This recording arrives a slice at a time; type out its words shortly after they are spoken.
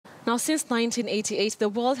Now, since 1988, the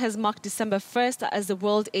world has marked December 1st as the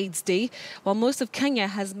World AIDS Day. While most of Kenya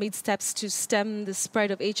has made steps to stem the spread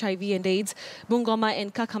of HIV and AIDS, Bungoma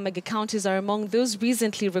and Kakamega counties are among those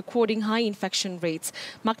recently recording high infection rates.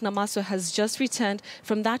 Mark Namaso has just returned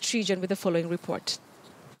from that region with the following report.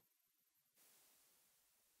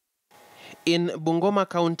 In Bungoma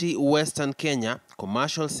County, Western Kenya,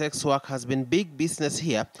 commercial sex work has been big business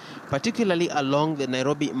here, particularly along the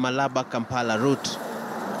Nairobi-Malaba-Kampala route.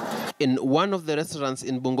 In one of the restaurants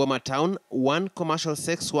in Bungoma town, one commercial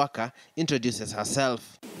sex worker introduces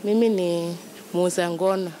herself. Mimi ni muuza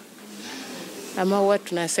ngono. Ama huwa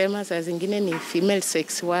tunasema saa zingine ni female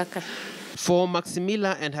sex worker. For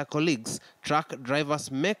Maximila and her colleagues, truck drivers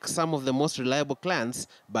make some of the most reliable clients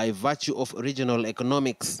by virtue of regional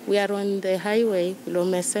economics. We are on the highway,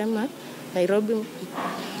 Lomesema, Nairobi,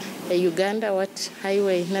 Uganda,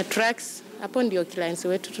 highway, na trucks. Hapo ndio clients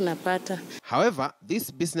wetu tunapata. However,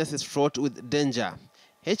 this business is fraught with danger.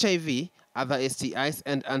 HIV, other STIs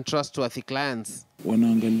and untrustworthy clients.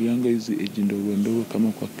 Wanaangalianga hizi age ndogo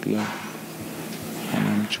kama kwa club.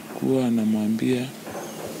 Anamchukua, anamwambia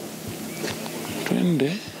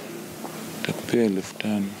twende takupea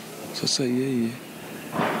 5,000. Sasa yeye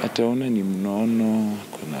ataona ni mnono,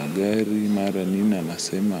 kuna gari, mara nini,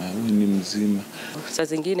 anasema wewe ni mzima. Saa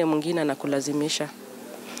zingine mwingine anakulazimisha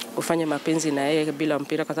ufanye mapenzi na yeye bila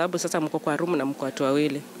mpira, kwa sababu sasa mko kwa room na mko watu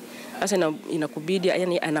wawili. Sasa inakubidi,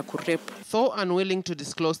 yani anakurep. Though unwilling to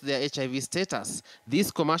disclose their HIV status,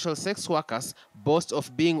 these commercial sex workers boast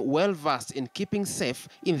of being well versed in keeping safe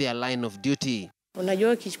in their line of duty.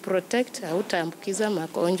 Unajua ukiprotect hautaambukiza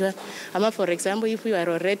magonjwa. Ama for example, if you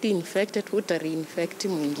are already infected, uta-reinfect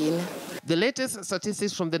mwingine. The latest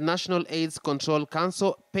statistics from the National AIDS Control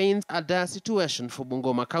Council paint a dire situation for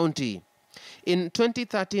Bungoma County. In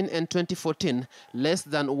 2013 and 2014, less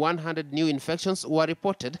than 100 new infections were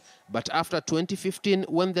reported, but after 2015,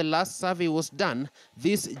 when the last survey was done,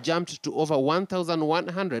 this jumped to over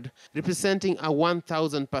 1,100, representing a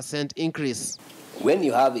 1,000% increase. When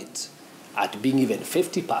you have it at being even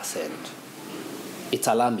 50%, it's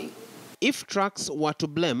alarming. If trucks were to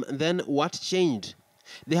blame, then what changed?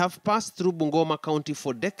 They have passed through Bungoma County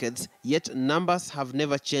for decades, yet numbers have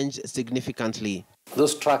never changed significantly.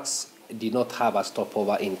 Those trucks did not have a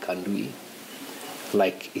stopover in Kandui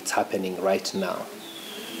like it's happening right now.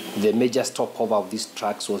 The major stopover of these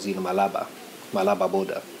trucks was in Malaba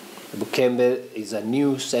border. Bukembe is a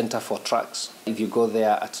new center for trucks. If you go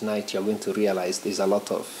there at night, you're going to realize there's a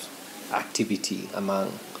lot of activity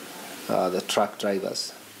among the truck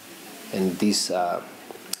drivers and these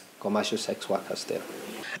commercial sex workers there.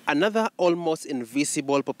 Another almost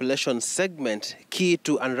invisible population segment key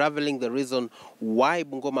to unraveling the reason why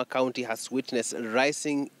Bungoma County has witnessed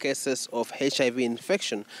rising cases of HIV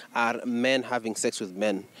infection are men having sex with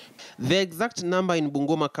men. The exact number in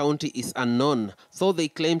Bungoma County is unknown, though they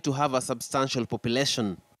claim to have a substantial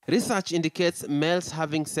population. Research indicates males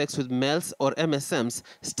having sex with males, or MSMs,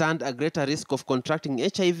 stand a greater risk of contracting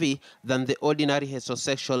HIV than the ordinary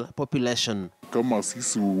heterosexual population. Kama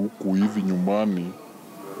sisi huku hivi nyumbani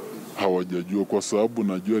hawajajua, kwa sababu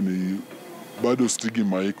najua ni bado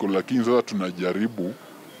stigma iko, lakini sasa tunajaribu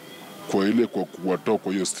kwa ile kwa kuwatoa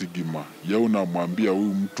kwa hiyo stigma. Yeye unamwambia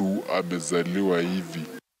huyu mtu amezaliwa hivi.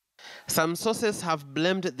 Some sources have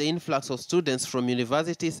blamed the influx of students from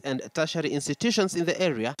universities and tertiary institutions in the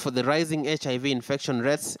area for the rising HIV infection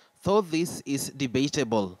rates, though this is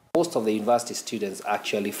debatable. Most of the university students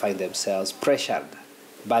actually find themselves pressured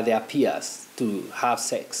by their peers to have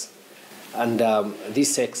sex. And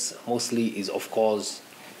this sex mostly is, of course,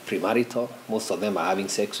 premarital. Most of them are having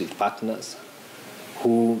sex with partners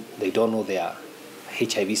who they don't know their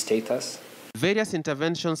HIV status. Various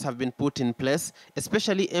interventions have been put in place,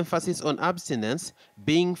 especially emphasis on abstinence,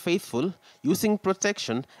 being faithful, using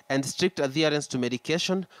protection, and strict adherence to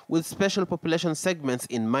medication, with special population segments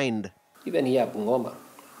in mind. Even here at Bungoma,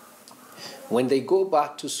 when they go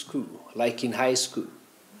back to school, like in high school,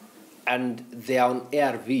 and they are on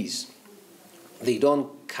ARVs, they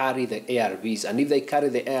don't carry the ARVs. And if they carry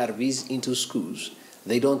the ARVs into schools,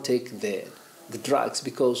 they don't take the drugs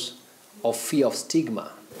because of fear of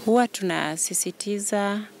stigma. Huwa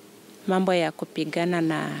tunasisitiza mambo ya kupigana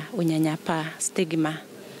na unyanyapaa, stigma,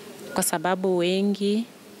 kwa sababu wengi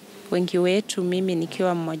wetu, mimi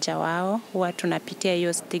nikiwa mmoja wao, huwa tunapitia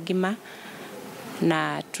hiyo stigma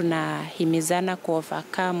na tunahimizana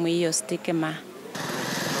kuovercome hiyo stigma.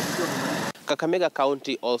 Kakamega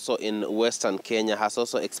County, also in Western Kenya, has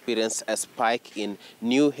also experienced a spike in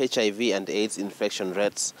new HIV and AIDS infection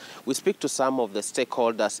rates. We speak to some of the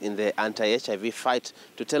stakeholders in the anti-HIV fight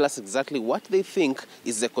to tell us exactly what they think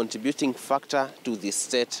is the contributing factor to this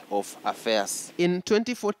state of affairs. In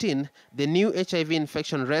 2014, the new HIV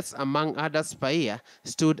infection rates among adults per year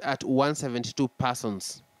stood at 172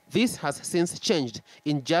 persons. This has since changed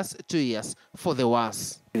in just 2 years for the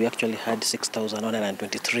worse. We actually had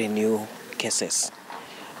 6,123 new cases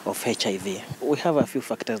of HIV. We have a few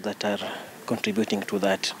factors that are contributing to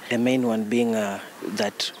that. The main one being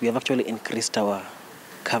that we have actually increased our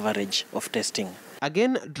coverage of testing.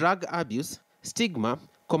 Again, drug abuse, stigma,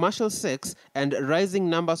 commercial sex, and rising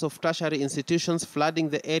numbers of tertiary institutions flooding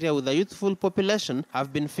the area with a youthful population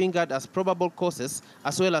have been fingered as probable causes,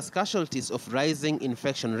 as well as casualties of rising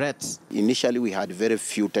infection rates. Initially, we had very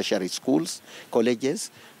few tertiary schools, colleges,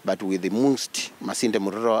 but with the Mungst, Masinde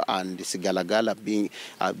Muroro, and Sigalagala being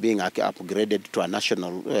upgraded to a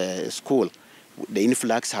national school, the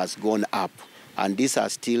influx has gone up. And these are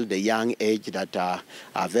still the young age that are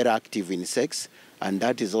very active in sex, and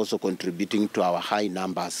that is also contributing to our high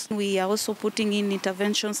numbers. We are also putting in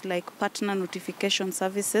interventions like partner notification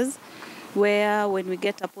services, where when we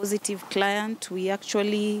get a positive client, we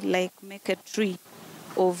actually make a tree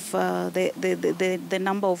of the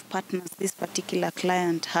number of partners this particular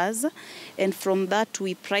client has, and from that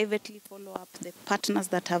we privately follow up the partners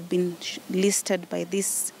that have been listed by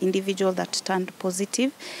this individual that turned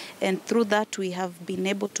positive, and through that we have been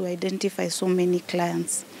able to identify so many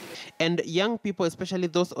clients. And young people, especially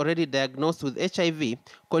those already diagnosed with HIV,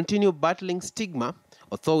 continue battling stigma,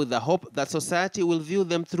 although with the hope that society will view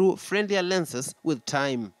them through friendlier lenses with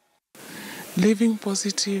time. Living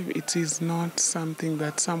positive, it is not something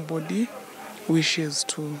that somebody wishes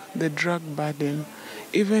to. The drug burden,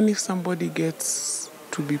 even if somebody gets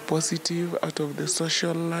to be positive out of the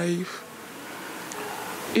social life,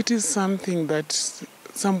 it is something that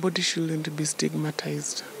somebody shouldn't be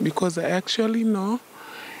stigmatized. Because I actually know,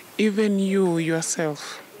 even you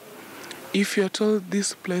yourself, if you're told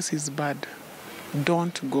this place is bad,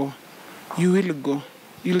 don't go. You will go.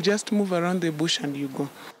 You'll just move around the bush and you go.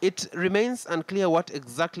 It remains unclear what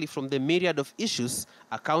exactly from the myriad of issues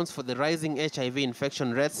accounts for the rising HIV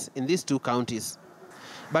infection rates in these two counties.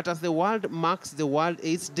 But as the world marks the World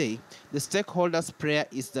AIDS Day, the stakeholders' prayer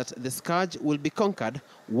is that the scourge will be conquered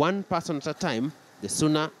one person at a time, the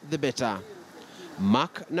sooner the better.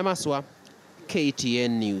 Mark Namaswa,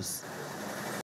 KTN News.